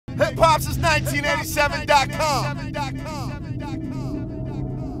hiphopsince1987.com.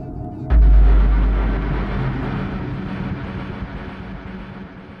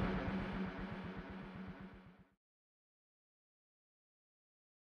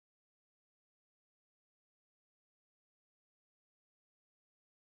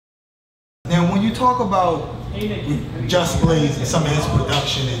 Now, when you talk about Just Blaze and some of his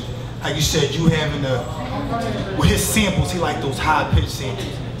production, and like you said, you having with his samples, he like those high-pitched samples.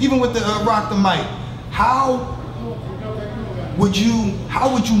 Even with the Rock the Mic, how would you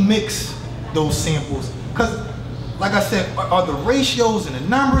mix those samples? Because, like I said, are the ratios and the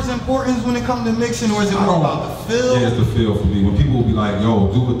numbers important when it comes to mixing, or is it more about the feel? Yeah, it's the feel for me. When people will be like, yo,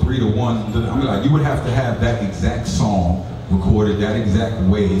 do a 3-to-1, I'm like, you would have to have that exact song recorded that exact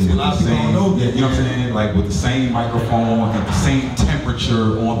way, with the same, you know what I'm saying? Like with the same microphone and the same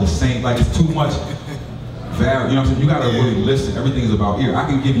temperature on the same, like it's too much vary, you know what I'm saying? You gotta really listen. Everything's about ear. I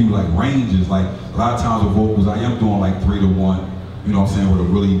can give you like ranges, like a lot of times with vocals, I am doing like 3-to-1, you know what I'm saying, with a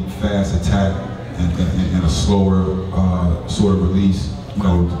really fast attack and a slower sort of release, you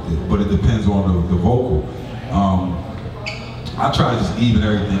know, but it depends on the vocal. I try to just even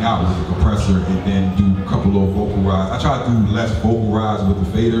everything out with the compressor and then do a couple little vocal rides. I try to do less vocal rides with the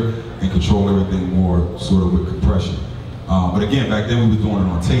fader and control everything more sort of with compression. But again, back then we was doing it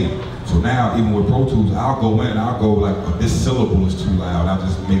on tape. So now, even with Pro Tools, I'll go in and I'll go like, oh, this syllable is too loud, I'll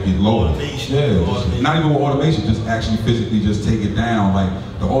just make it lower. Automation. Yeah, not even with automation, just actually physically just take it down like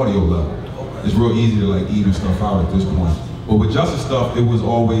the audio level. It's real easy to like even stuff out at this point. But with Justice stuff, it was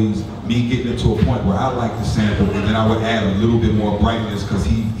always me getting it to a point where I like the sample, and then I would add a little bit more brightness because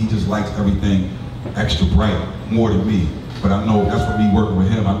he just likes everything extra bright more than me. But I know that's for me working with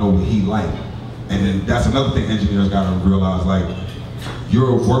him, I know what he liked. And then that's another thing engineers gotta realize, like,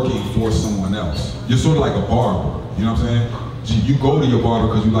 you're working for someone else. You're sort of like a barber, you know what I'm saying? So you go to your barber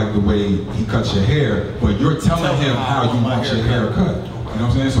because you like the way he cuts your hair, but you're telling him how you want your hair cut. You know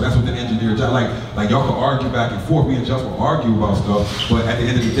what I'm saying? So that's what the engineer job, like y'all can argue back and forth, me and Just will argue about stuff, but at the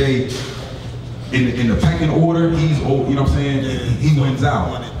end of the day, in the pecking order, he's, you know what I'm saying? He wins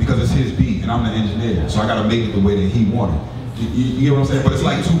out because it's his beat and I'm the engineer. So I gotta make it the way that he wanted. You get what I'm saying? But it's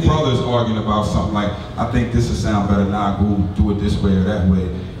like two brothers arguing about something like, I think this would sound better, now go do it this way or that way.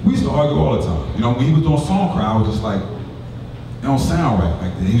 We used to argue all the time. You know, when he was doing Song Cry, I was just like, it don't sound right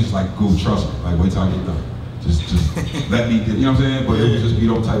like that. He was just like, go, trust me, like wait till I get done. Just let me, you know what I'm saying? But it would just be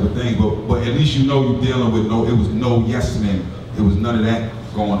those type of thing. But at least you know you're dealing with it was no yes men. It was none of that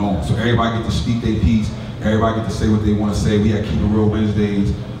going on. So everybody get to speak their piece. Everybody get to say what they want to say. We had Keep It Real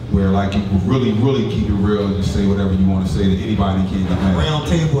Wednesdays, where like you really keep it real and just say whatever you want to say to anybody and can't get mad. Round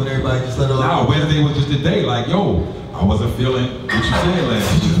table and everybody just let it out. No, Wednesday was just a day like, yo, I wasn't feeling what you said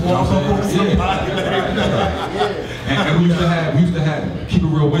last week. Just walk up on somebody. And we used to have Keep It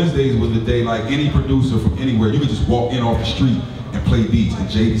Real Wednesdays was the day like any producer from anywhere, you could just walk in off the street and play beats. And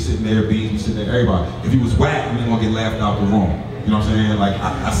Jay be sitting there, Beans be sitting there, everybody. If he was whack, we gonna get laughed out the room. You know what I'm saying? Like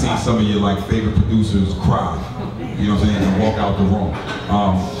I seen some of your like favorite producers cry. You know what I'm saying? And walk out the room.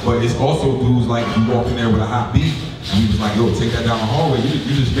 But it's also dudes like you walk in there with a hot beat and you was like, yo, take that down the hallway.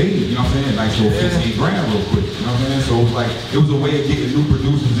 You just made it. You know what I'm saying? Like so 15 grand real quick. You know what I'm saying? So it was like it was a way of getting new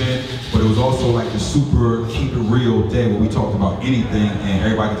producers in, but it was also like the super keep it real day where we talked about anything and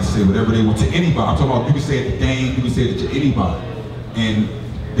everybody could say whatever they want to anybody. I'm talking about you can say it to Dane, you can say it to anybody, and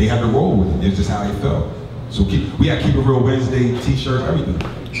they had to roll with it. It's just how they felt. So we had Keep It Real Wednesday t-shirts, everything.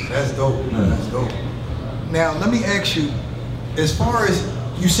 That's dope. Yeah. That's dope. Now, let me ask you, as far as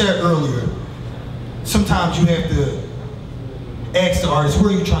you said earlier, sometimes you have to ask the artist,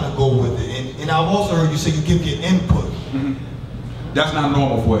 where are you trying to go with it? And I've also heard you say you give your input. Mm-hmm. That's not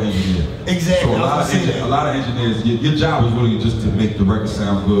normal for an engineer. Exactly. So a lot of engineers, your job is really just to make the record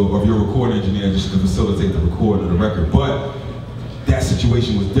sound good, or if you're a recording engineer, just to facilitate the recording of the record. But that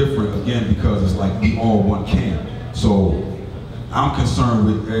situation was different, again, because it's like we all one camp. So I'm concerned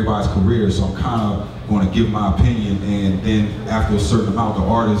with everybody's career, so I'm kind of going to give my opinion, and then after a certain amount, the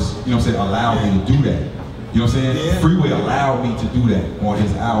artist, you know what I'm saying, allowed me to do that. You know what I'm saying? Yeah. Freeway allowed me to do that on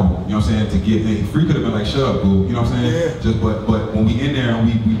his album. You know what I'm saying? To give, Free could have been like, shut up, boo. You know what I'm saying? Yeah. Just, but when we in there and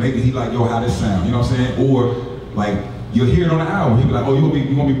we make it, he like, yo, how this sound? You know what I'm saying? Or like, you'll hear it on the album. He'll be like, oh, you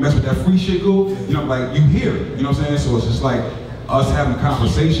want me to mess with that Free shit, boo? You know, like, you hear it. You know what I'm saying? So it's just like us having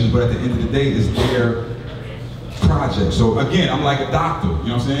conversations, but at the end of the day, it's their project. So again, I'm like a doctor, you know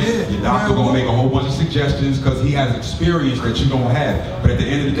what I'm saying? Yeah, your doctor gonna make a whole bunch of suggestions because he has experience that you don't have. But at the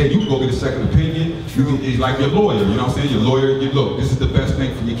end of the day, you can go get a second opinion. It's like your lawyer, you know what I'm saying? Your lawyer, look, this is the best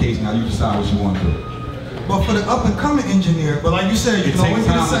thing for your case, now you decide what you want to do. But for the up-and-coming engineer, but like you said, you can always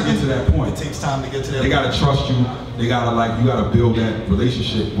get a second. It takes time to get to that point. It takes time to get to that They point. gotta trust you. they gotta you gotta build that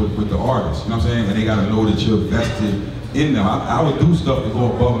relationship with the artist, you know what I'm saying? And they gotta know that you're vested in them. I would do stuff to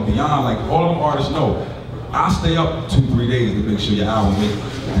go above and beyond, like all of them artists know. I stay up 2-3 days to make sure your album makes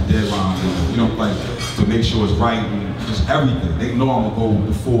the deadline, you know, like to make sure it's right and just everything. They know I'm gonna go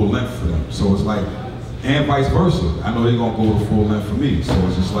the full length for them. So it's like, and vice versa. I know they're gonna go the full length for me. So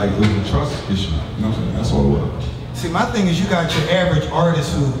it's just like, it was a trust issue, you know what I'm saying? That's all it was. See, my thing is you got your average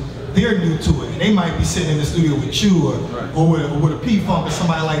artist who, they're new to it. And they might be sitting in the studio with you or with a P-Funk or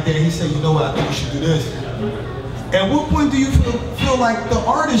somebody like that. He say, you know what, I think we should do this. At what point do you feel like the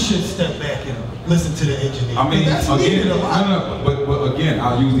artist should step back and listen to the engineer? I mean, that's needed a lot. No, but again,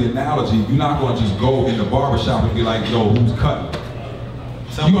 I'll use the analogy. You're not going to just go in the barbershop and be like, yo, who's cutting?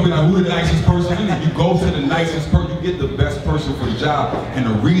 You're going to be like, who's the nicest person in it? You go to the nicest person, you get the best person for the job, and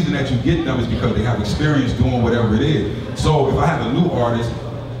the reason that you get them is because they have experience doing whatever it is. So if I have a new artist,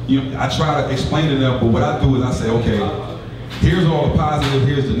 you know, I try to explain to them, but what I do is I say, okay, here's all the positives,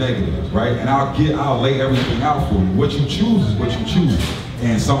 here's the negatives, right? And I'll lay everything out for you. What you choose is what you choose.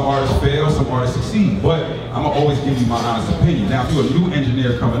 And some artists fail, some artists succeed. But I'm gonna always give you my honest opinion. Now, if you're a new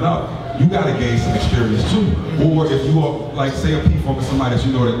engineer coming up, you gotta gain some experience too. Or if you are, like, say a P-Funk or somebody that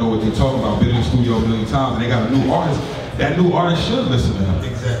you know what they're talking about, been in the studio a million times, and they got a new artist, that new artist should listen to him.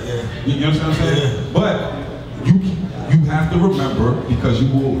 Exactly, yeah. You understand what I'm saying? Yeah. But you have to remember, because you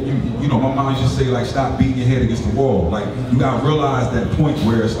know, my mom used to say, like, stop beating your head against the wall. Like, you gotta realize that point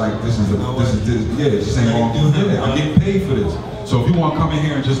where it's like, this is this ain't wrong. Yeah, I'm getting paid for this. So if you want to come in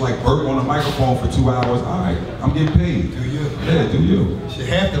here and just like burp on the microphone for 2 hours, all right, I'm getting paid. Do you? Yeah, do you? Shit,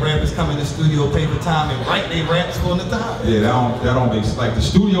 half the rappers come in the studio, pay for time, and write their raps on the time. Yeah, that don't make sense. Like, the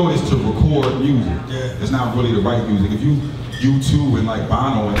studio is to record music. Yeah. It's not really to write music. If you two and like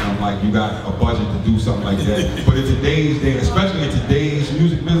Bono and them, like, you got a budget to do something like that. But in today's day, especially in today's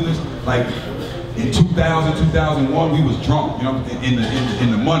music business, like in 2000, 2001, we was drunk, you know,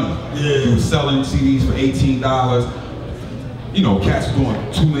 in the money. Yeah. We was selling CDs for $18. You know, cats were doing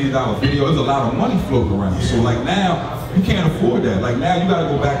 $2 million video. There's a lot of money floating around. So like now, you can't afford that. Like now, you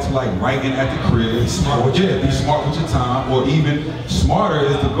gotta go back to like writing at the crib. Be smart with your time. Or even smarter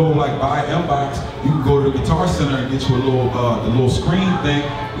is to go like buy an M-Box. You can go to the Guitar Center and get you a little, the little screen thing,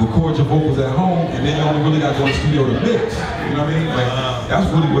 record your vocals at home, and then you only really gotta go to the studio to mix. You know what I mean? Like, that's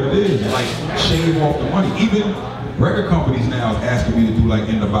really what it is. Like, shave off the money. Even record companies now is asking me to do like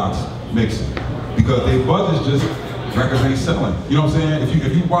in-the-box mixing because their budget's just, records ain't selling. You know what I'm saying?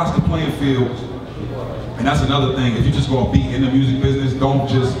 If you watch the playing field, and that's another thing, if you just gonna be in the music business, don't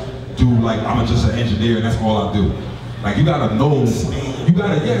just do like, I'm just an engineer and that's all I do. Like, you gotta know, you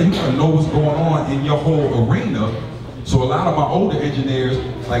gotta know what's going on in your whole arena. So a lot of my older engineers,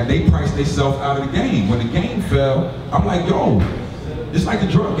 like, they price themselves out of the game. When the game fell, I'm like, yo, it's like the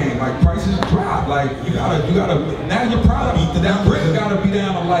drug game, like prices drop. Like, you gotta, now your product, that brick gotta be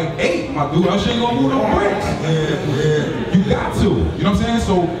down to like 8, my dude, else you ain't gonna move no bricks. Yeah. You got to, you know what I'm saying?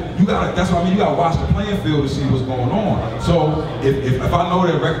 So you gotta, that's what I mean, you gotta watch the playing field to see what's going on. So if I know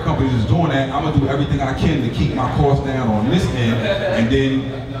that record companies is doing that, I'm gonna do everything I can to keep my costs down on this end, and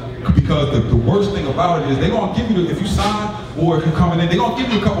then, because the worst thing about it is they gonna give you, if you sign, or if you're coming in, they gonna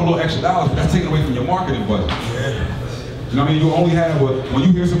give you a couple little extra dollars, but that's taken away from your marketing budget. Yeah. You know what I mean? You only have, when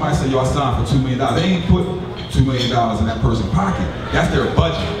you hear somebody say, yo, I signed for $2 million, they ain't put $2 million in that person's pocket. That's their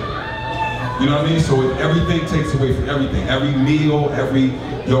budget. You know what I mean? So everything takes away from everything. Every meal,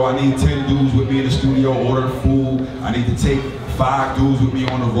 yo, I need 10 dudes with me in the studio ordering food. I need to take 5 dudes with me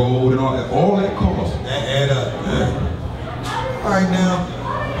on the road and all that costs. That add up, man. All right, now,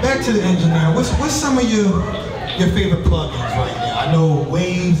 back to the engineer. What's some of your favorite plugins right now? I know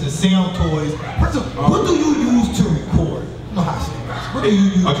Waves and Sound Toys. First of all, what do you use to record? No, what do you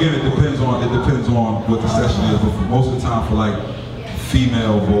use? Again, it depends on what the session is, but for most of the time, for like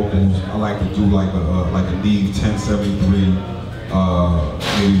female vocals, I like to do like a Neve 1073,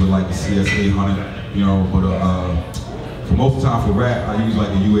 maybe with like a CS 800, you know. But for most of the time for rap, I use like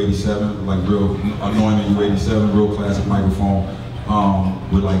a U87, like real annoying U87, real classic microphone,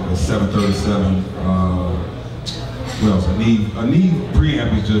 with like a 737. What else? A Neve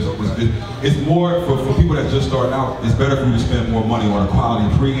preamp is just, it's more for people that just starting out. It's better for you to spend more money on a quality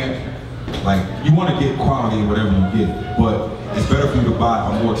preamp. Like, you want to get quality in whatever you get, but it's better for you to buy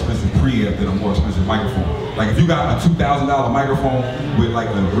a more expensive preamp than a more expensive microphone. Like, if you got a $2,000 microphone with like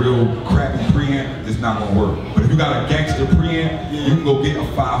a real crappy preamp, it's not gonna work. But if you got a gangster preamp, you can go get a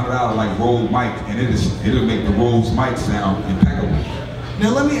 $500 like Rode mic, and it'll make the Rode mic sound impeccable. Now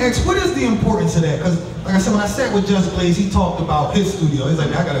let me ask, what is the importance of that? Because like I said, when I sat with Just Blaze, he talked about his studio. He's like,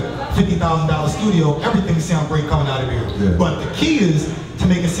 man, I got a $50,000 studio, everything sounds great coming out of here. Yeah. But the key is to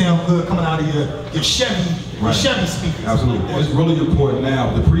make it sound good coming out of your Chevy the Chevy speakers. Absolutely. It's really important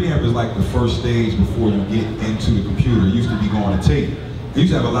now. The preamp is like the first stage before you get into the computer. It used to be going to tape. It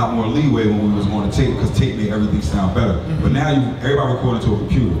used to have a lot more leeway when we was going to tape because tape made everything sound better. But now everybody recording to a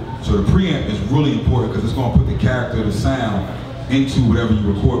computer. So the preamp is really important because it's going to put the character of the sound into whatever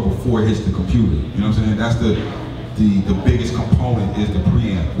you record before it hits the computer. You know what I'm saying? That's the biggest component is the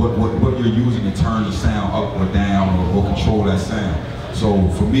preamp. What you're using to turn the sound up or down or control that sound. So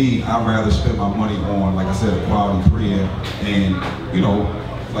for me, I'd rather spend my money on, like I said, a quality preamp and, you know,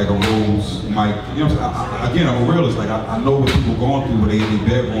 like a Rose mic. You know what I'm saying? Again, I'm a realist. Like I know what people going through when they in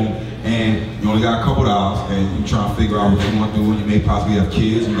their bedroom and you only got a couple dollars and you trying to figure out what you want to do. You may possibly have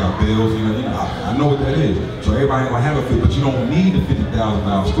kids, you got bills, you know I know what that is. So everybody ain't gonna have a fit, but you don't need a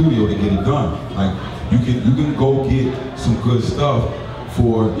 $50,000 studio to get it done. Like you can go get some good stuff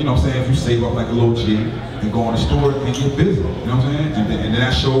for, you know what I'm saying, if you save up like a little G and go on the store and get busy. You know what I'm saying? And then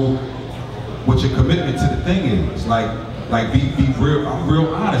that shows what your commitment to the thing is. Like be real, I'm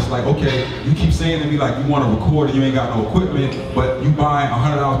real honest. Like, okay, you keep saying to me like you want to record and you ain't got no equipment, but you buying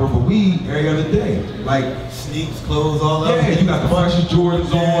 $100 worth of weed every other day. Like sneaks, clothes, all that. Yeah, you got the freshest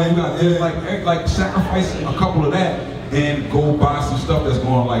Jordans on. You got this, like sacrifice a couple of that and go buy some stuff that's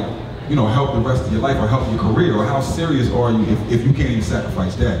going to like, you know, help the rest of your life or help your career. Or how serious are you if you can't even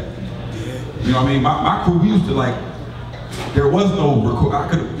sacrifice that? You know what I mean? My crew, we used to like. There was no record. I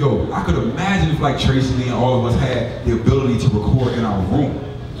could imagine if like Tracy and all of us had the ability to record in our room.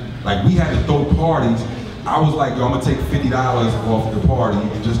 Like we had to throw parties. I was like, yo, I'm gonna take $50 off the party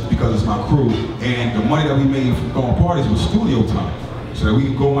just because it's my crew. And the money that we made from throwing parties was studio time. So that we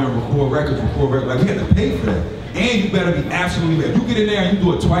could go in and record records. Like we had to pay for that. And you better be absolutely ready. If you get in there and you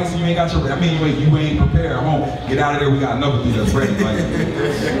do it twice and you ain't got your, I mean, you ain't prepared. I won't get out of there. We got another thing that's ready. Like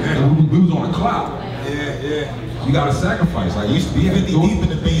we was on the clock. Yeah. You gotta sacrifice. Like you used to be 50 deep in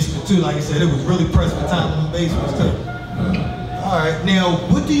the basement too. Like I said, it was really pressed for time in the basements too. All right. Now,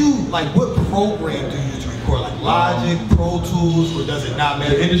 what program do you use to record? Like Logic, Pro Tools, or does it not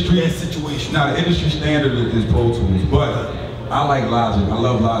matter? The industry situation. Now the industry standard is Pro Tools, but I like Logic. I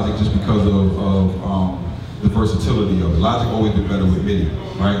love Logic just because of the versatility of it. Logic always been better with MIDI,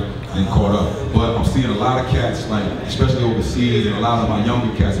 right? And caught up. But I'm seeing a lot of cats, like especially overseas, and a lot of my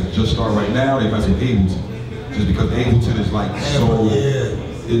younger cats that just start right now, they mess with Ableton. Just because Ableton is like so,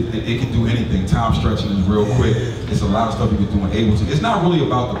 it can do anything. Time stretching is real quick. It's a lot of stuff you can do in Ableton. It's not really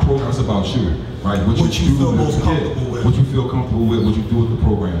about the program, it's about you, right? What you feel most comfortable with. What you feel comfortable with, what you do with the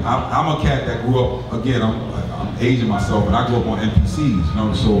program. I'm a cat that grew up, again, I'm aging myself, but I grew up on MPCs, you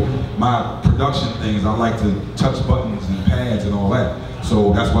know? So my production things, I like to touch buttons and pads and all that.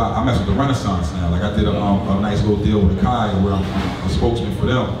 So that's why I mess with the Renaissance now. Like I did a nice little deal with Akai where I'm a spokesman for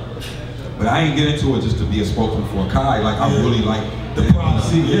them. But I ain't get into it just to be a spokesman for Akai. Like I really like the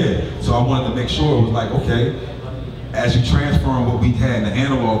MPC, So I wanted to make sure it was like, okay, as you transferring what we had in the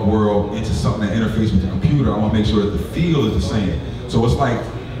analog world into something that interfaces with the computer, I want to make sure that the feel is the same. So it's like,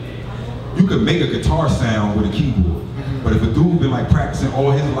 you could make a guitar sound with a keyboard. But if a dude been like practicing all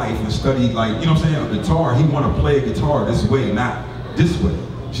his life and studied like, you know what I'm saying, a guitar, he want to play a guitar this way, not this way.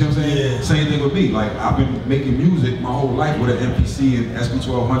 You know what I'm saying? Yeah. Same thing with me. Like I've been making music my whole life with an MPC and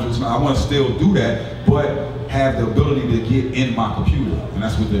SP1200s. I want to still do that, but have the ability to get in my computer, and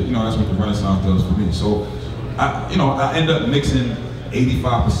that's what the Renaissance does for me. So, I end up mixing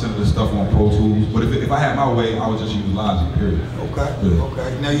 85% of the stuff on Pro Tools. But if I had my way, I would just use Logic. Period. Okay. Yeah.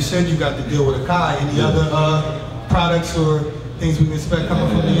 Okay. Now you said you got to deal with Akai. Any other products or things we can expect coming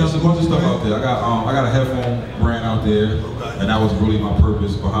from the There's a bunch of stuff out there. I got a headphone brand out there, and that was really my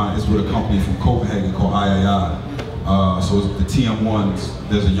purpose behind. It's with a company from Copenhagen called III. So it's the TM1s.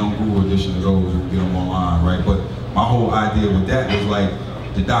 There's a Young Guru edition of those. You can get them online, right? But my whole idea with that was like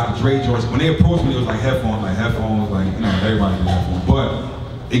the Dr. Dre joints. When they approached me, it was like headphones, like everybody do headphones.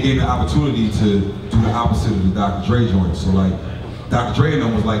 But it gave me an opportunity to do the opposite of the Dr. Dre joints. So like Dr. Dre and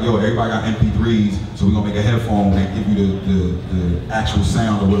them was like, yo, everybody got MP3s, so we're gonna make a headphone that give you the actual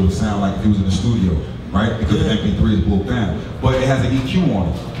sound of what it would sound like if it was in the studio, right? Because the MP3 is broke down. But it has an EQ on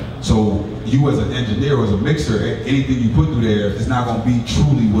it. So you as an engineer or as a mixer, anything you put through there, it's not gonna be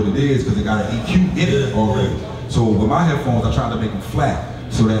truly what it is because it got an EQ in it already. So with my headphones, I tried to make them flat.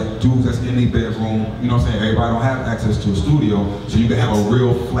 So that dudes that's in their bedroom, you know what I'm saying, everybody don't have access to a studio, so you can have a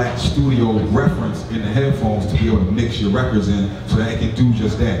real flat studio reference in the headphones to be able to mix your records in so that it can do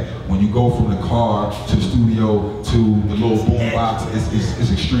just that. When you go from the car to the studio to the little boom box,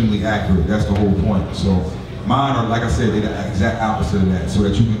 it's extremely accurate. That's the whole point. So mine are, like I said, they're the exact opposite of that, so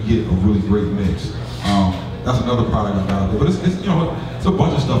that you can get a really great mix. That's another product I got out there. But it's a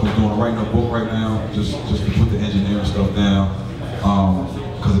bunch of stuff I'm doing. I'm writing a book right now, just to put the engineering stuff down.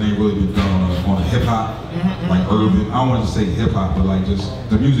 because it ain't really been done on a hip hop, like urban. I don't want to say hip hop, but like just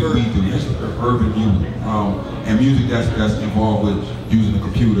the music we do, just urban music, and music that's involved with using the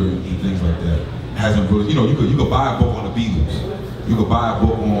computer and things like that. Hasn't really, you know, you could buy a book on the Beatles, you could buy a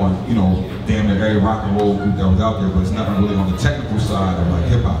book on, you know, damn near every rock and roll group that was out there, but it's nothing really on the technical side of like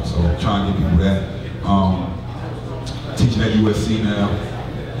hip hop. So trying to get people that. Teaching at USC now,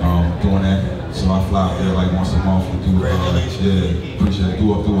 doing that. So I fly out there like once a month and do appreciate it.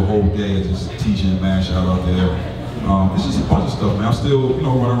 Do a whole day of just teaching, man. Shout out there. It's just a bunch of stuff, man. I'm still, you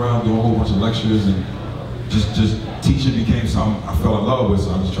know, running around doing a whole bunch of lectures and just teaching became something I fell in love with.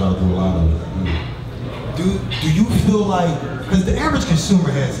 So I just try to do a lot of it. Do you feel like, because the average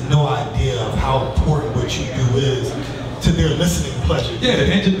consumer has no idea of how important what you do is to their listening pleasure? Yeah,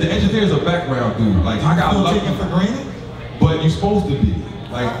 the engineer's a background dude. Like I got lucky. Taken for granted? But you're supposed to be.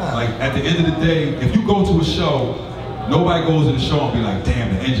 Like at the end of the day, if you go to a show, nobody goes to the show and be like,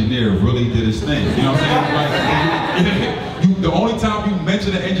 damn, the engineer really did his thing. You know what I'm saying? Like, the only time you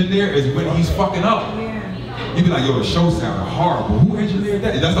mention the engineer is when he's fucking up. You be like, yo, the show sounded horrible. Who engineered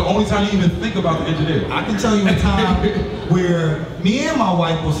that? That's the only time you even think about the engineer. I can tell you a time where me and my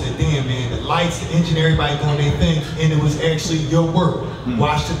wife will say, damn man, the lights, the engineer, everybody doing their thing, and it was actually your work.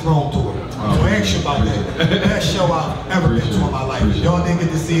 Watch the Throne Tour. Don't ask you about that. Best show I've ever been to in my life. Y'all didn't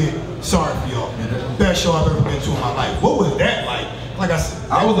get to see it, sorry for y'all. Best show I've ever been to in my life. What was that like? Like I said,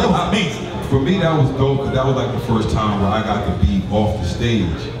 that was amazing. For me, that was dope, because that was like the first time where I got to be off the stage,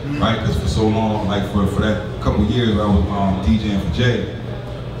 right? Because for so long, like for that couple years I was DJing for Jay,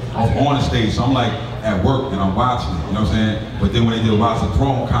 I was on the stage, so I'm like at work and I'm watching it, you know what I'm saying? But then when they did Watch the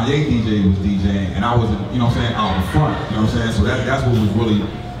Throne, Kanye DJ was DJing, and I was, you know what I'm saying, out in front, you know what I'm saying? So that's what was really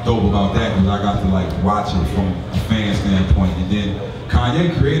dope about that, because I got to like watch it from a fan standpoint. And then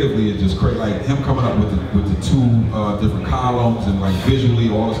Kanye creatively is just crazy, like him coming up with the two different columns and like visually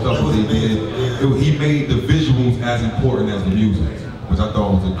all the stuff that they did. He made the visuals as important as the music, which I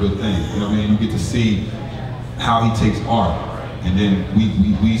thought was a good thing. You know what I mean? You get to see how he takes art, and then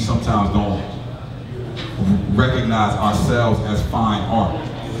we sometimes don't recognize ourselves as fine art.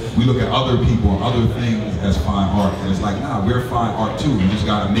 We look at other people and other things as fine art, and it's like, nah, we're fine art too. You just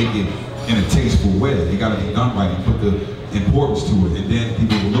gotta make it in a tasteful way. It gotta be done right and put the importance to it, and then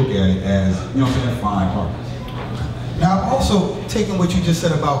people will look at it as, you know what I'm saying, fine art. Now, I've also taken what you just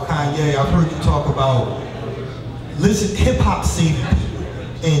said about Kanye. I've heard you talk about hip hop saving people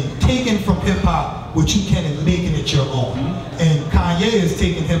and taking from hip hop what you can and making it your own. And Kanye is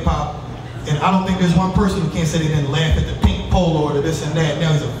taking hip hop, and I don't think there's one person who can't say they didn't laugh at the pink polo or the this and that.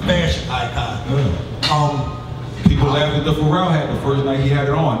 Now he's a fashion icon. People laughed at the Pharrell hat the first night he had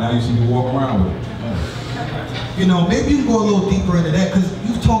it on. Now you see me walk around with it. You know, maybe you can go a little deeper into that, because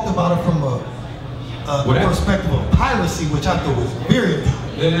you've talked about it from a perspective of piracy, which I thought was very deep.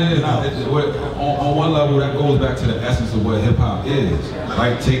 On one level, that goes back to the essence of what hip hop is,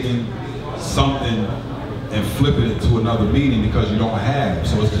 right? Taking something and flipping it to another meaning because you don't have.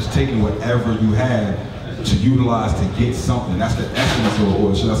 So it's just taking whatever you have to utilize to get something. That's the essence,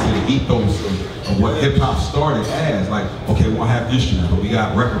 or should I say the ethos of what hip hop started as. Like, okay, we don't have instruments, but we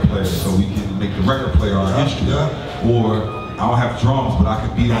got record players, so we can make the record player our instrument. Or I don't have drums, but I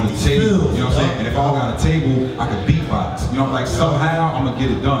can beat on the table. You know what I'm saying? And if I don't got a table, I can beatbox. You know, like somehow I'm gonna get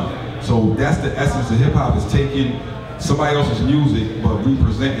it done. So that's the essence of hip hop, is taking somebody else's music but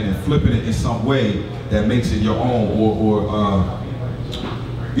representing and flipping it in some way that makes it your own. Or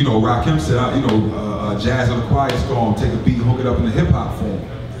you know, Rakim said, jazz of the quiet storm, take a beat and hook it up in the hip hop form.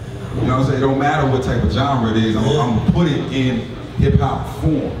 You know what I'm saying? It don't matter what type of genre it is, I'm gonna put it in hip hop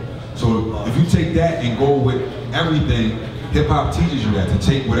form. So if you take that and go with everything, hip hop teaches you that, to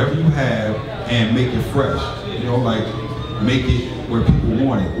take whatever you have and make it fresh. You know, like make it where people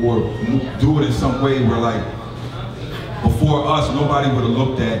want it, or do it in some way where, like, before us, nobody would have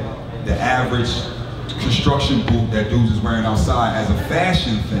looked at the average construction boot that dudes is wearing outside as a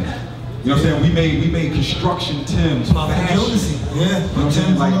fashion thing. You know what I'm saying? We made construction Timbs fashion. You know what I'm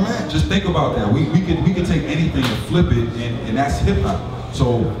saying? Like, just think about that. We could take anything and flip it, and that's hip hop.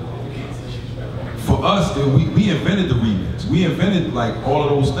 So for us, we invented the remix. We invented like all of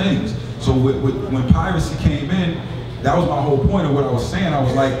those things. So when Piracy came in, that was my whole point of what I was saying. I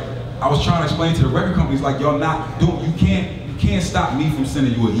was trying to explain to the record companies, like, y'all not doing, you can't stop me from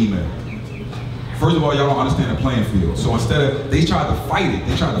sending you an email. First of all, y'all don't understand the playing field. So instead of, they tried to fight it.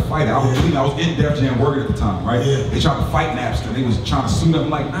 I was in Def Jam working at the time, right? Yeah. They tried to fight Napster. They was trying to sue them. I'm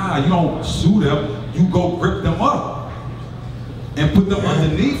like, nah, you don't sue them. You go grip them up and put them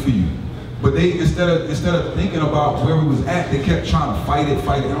underneath for you. But they, instead of thinking about where we was at, they kept trying to fight it.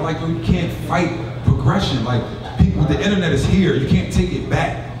 And I'm like, yo, you can't fight progression. Like, people, the internet is here. You can't take it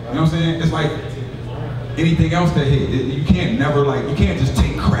back. You know what I'm saying? It's like anything else that hit. You can't you can't just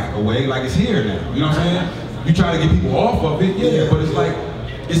take crack away. Like, it's here now. You know what I'm saying? You try to get people off of it, yeah, but it's like,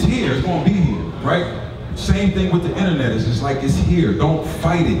 it's here. It's gonna be here, right? Same thing with the internet. It's just like, it's here. Don't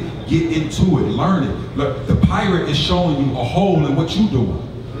fight it. Get into it. Learn it. Look, the pirate is showing you a hole in what you're doing.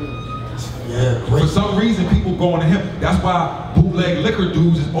 Yeah, for some reason, people going to him. That's why bootleg liquor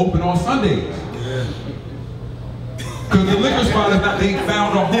dudes is open on Sundays. Yeah. Because the liquor spot is not, they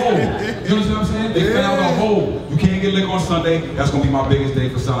found a hole. You understand what I'm saying? They found a hole. You can't get liquor on Sunday. That's going to be my biggest day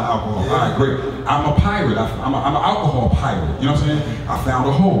for selling alcohol. All right, great. I'm a pirate. I'm an alcohol pirate. You know what I'm saying? I found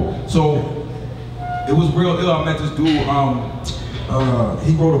a hole. So it was real ill. I met this dude.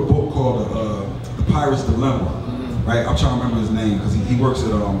 He wrote a book called The Pirate's Dilemma. Right? I'm trying to remember his name because he works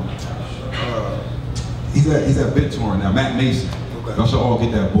at he's at BitTorrent now. Matt Mason. Okay. Y'all should all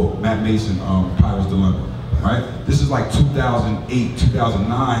get that book. Matt Mason, Pirate's Dilemma. Right? This is like 2008,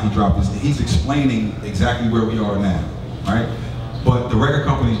 2009 he dropped this. He's explaining exactly where we are now, right? But the record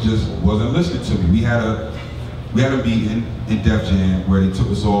companies just wasn't listening to me. We had a meeting in Def Jam where they took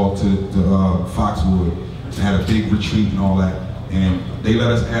us all to Foxwood and had a big retreat and all that. And they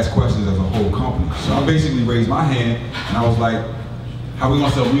let us ask questions as a whole company. So I basically raised my hand and I was like, how we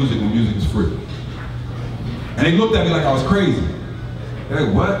gonna sell music when music is free? And they looked at me like I was crazy. They're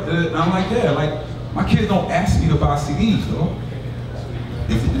like, what? And I'm like, yeah, like, my kids don't ask me to buy CDs, though.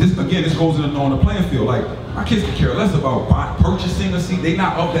 This goes into knowing the playing field. Like, my kids can care less about purchasing a CD. They're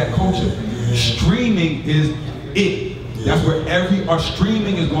not of that culture. Yeah. Streaming is it. Yeah. That's where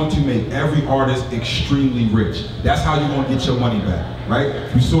streaming is going to make every artist extremely rich. That's how you're going to get your money back,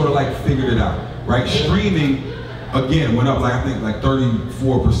 right? You sort of like figured it out, right? Streaming, again, went up like, I think like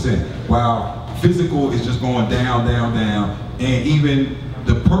 34%, while physical is just going down, down, down, and even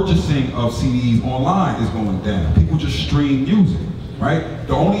the purchasing of CDs online is going down. People just stream music, right?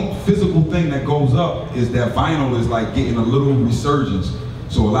 The only physical thing that goes up is that vinyl is like getting a little resurgence.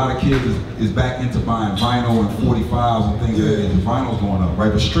 So a lot of kids is back into buying vinyl and 45s and things like that. The vinyl's going up,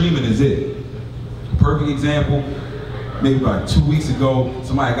 right? But streaming is it. Perfect example, maybe about 2 weeks ago,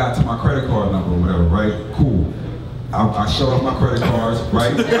 somebody got to my credit card number or whatever, right? Cool. I shut off my credit cards,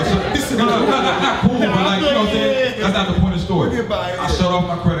 right? Not cool, but like, you know what I'm saying? That's not the point of the story. I shut off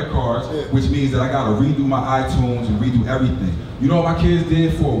my credit cards, which means that I gotta redo my iTunes and redo everything. You know what my kids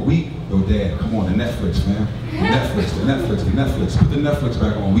did for a week? Yo, Dad, come on, the Netflix, man. The Netflix. Put the Netflix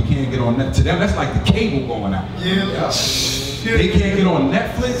back on. We can't get on Netflix. To them, that's like the cable going out. Yeah. They can't get on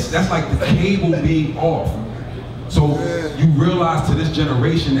Netflix, that's like the cable being off. So you realize to this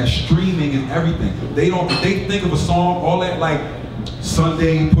generation that streaming is everything. They think of a song, all that like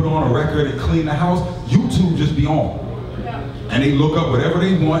Sunday, put on a record and clean the house, YouTube just be on. And they look up whatever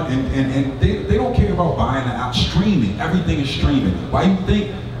they want and they don't care about buying the app. Streaming, everything is streaming. Why you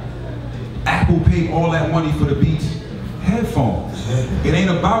think Apple paid all that money for the Beats headphones? It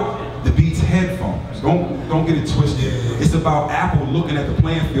ain't about the Beats headphones. Don't get it twisted. It's about Apple looking at the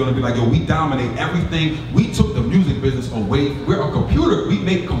playing field and be like, yo, we dominate everything. We took the music business away. We're a computer. We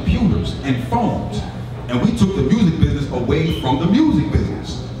make computers and phones. And we took the music business away from the music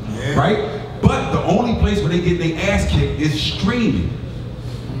business. Right? But the only place where they get their ass kicked is streaming.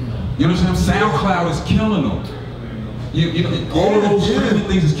 You know what I'm saying? SoundCloud is killing them. All of those streaming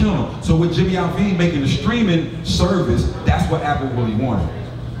things is killing them. So with Jimmy Iovine making the streaming service, that's what Apple really wanted.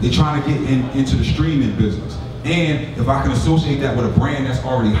 They're trying to get into the streaming business. And if I can associate that with a brand that's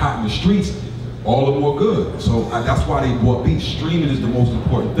already hot in the streets, all the more good. So that's why they bought Beats. Streaming is the most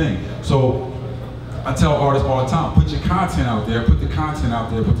important thing. So I tell artists all the time, put your content out there, put the content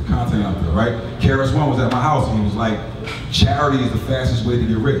out there, put the content out there, right? KRS-One was at my house and he was like, charity is the fastest way to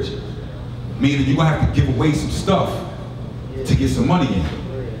get rich. Meaning you're gonna have to give away some stuff to get some money in.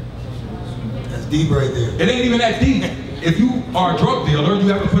 That's deep right there. It ain't even that deep. If you are a drug dealer, you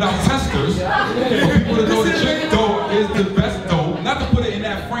have to put out testers for people to know that your dope is the best dope. Not to put it in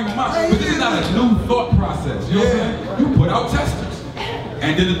that frame of mind, but this is not a new thought process. You know what I'm saying? You put out testers.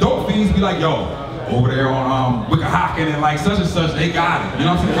 And then the dope fiends be like, yo, over there on Heineken and like such and such, they got it. You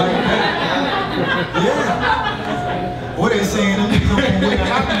know what I'm saying? Like, yeah. What they saying?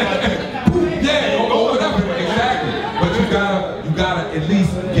 Yeah, or whatever. Exactly. But you gotta at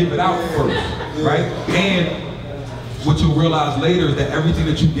least give it out first, right? And what you'll realize later is that everything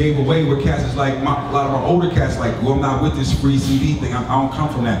that you gave away where cats is like, a lot of our older cats like, well, I'm not with this free CD thing, I don't come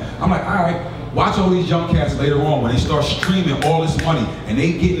from that. I'm like, all right, watch all these young cats later on when they start streaming all this money and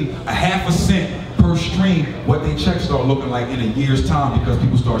they getting a ½ cent per stream, what they checks start looking like in a year's time because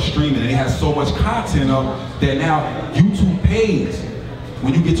people start streaming and they have so much content up that now YouTube pays.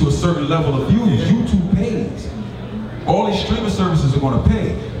 When you get to a certain level of views, YouTube pays. All these streaming services are going to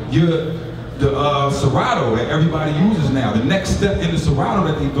pay. The Serato that everybody uses now, the next step in the Serato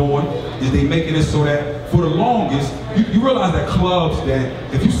that they're doing is they making it so that for the longest, you realize that clubs,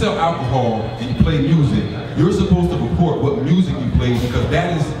 that if you sell alcohol and you play music, you're supposed to report what music you play because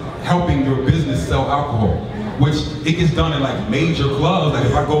that is helping your business sell alcohol. Which it gets done in like major clubs. Like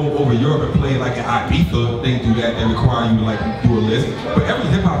if I go over Europe and play like in Ibiza, they do that. They require you to like do a list. But every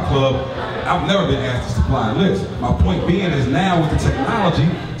hip hop club, I've never been asked to supply a list. My point being is now with the technology,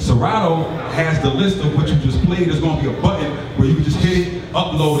 Serato has the list of what you just played. There's going to be a button where you can just hit it,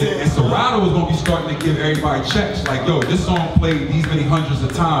 upload it, and Serato is going to be starting to give everybody checks. Like, yo, this song played these many hundreds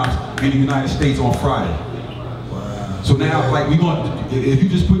of times in the United States on Friday. So now, like, if you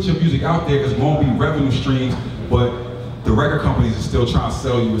just put your music out there, there's going to be revenue streams, but the record companies are still trying to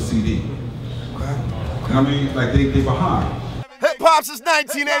sell you a CD. I mean, like, they behind. Hip-hop since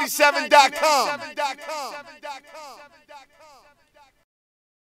 1987.com.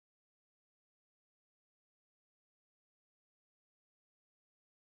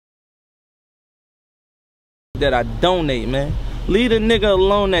 That I donate, man. Leave the nigga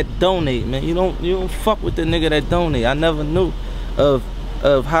alone that donate, man. You don't fuck with the nigga that donate. I never knew of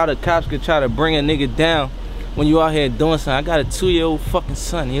how the cops could try to bring a nigga down when you out here doing something. I got a 2-year-old fucking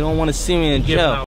son. You don't want to see me in jail.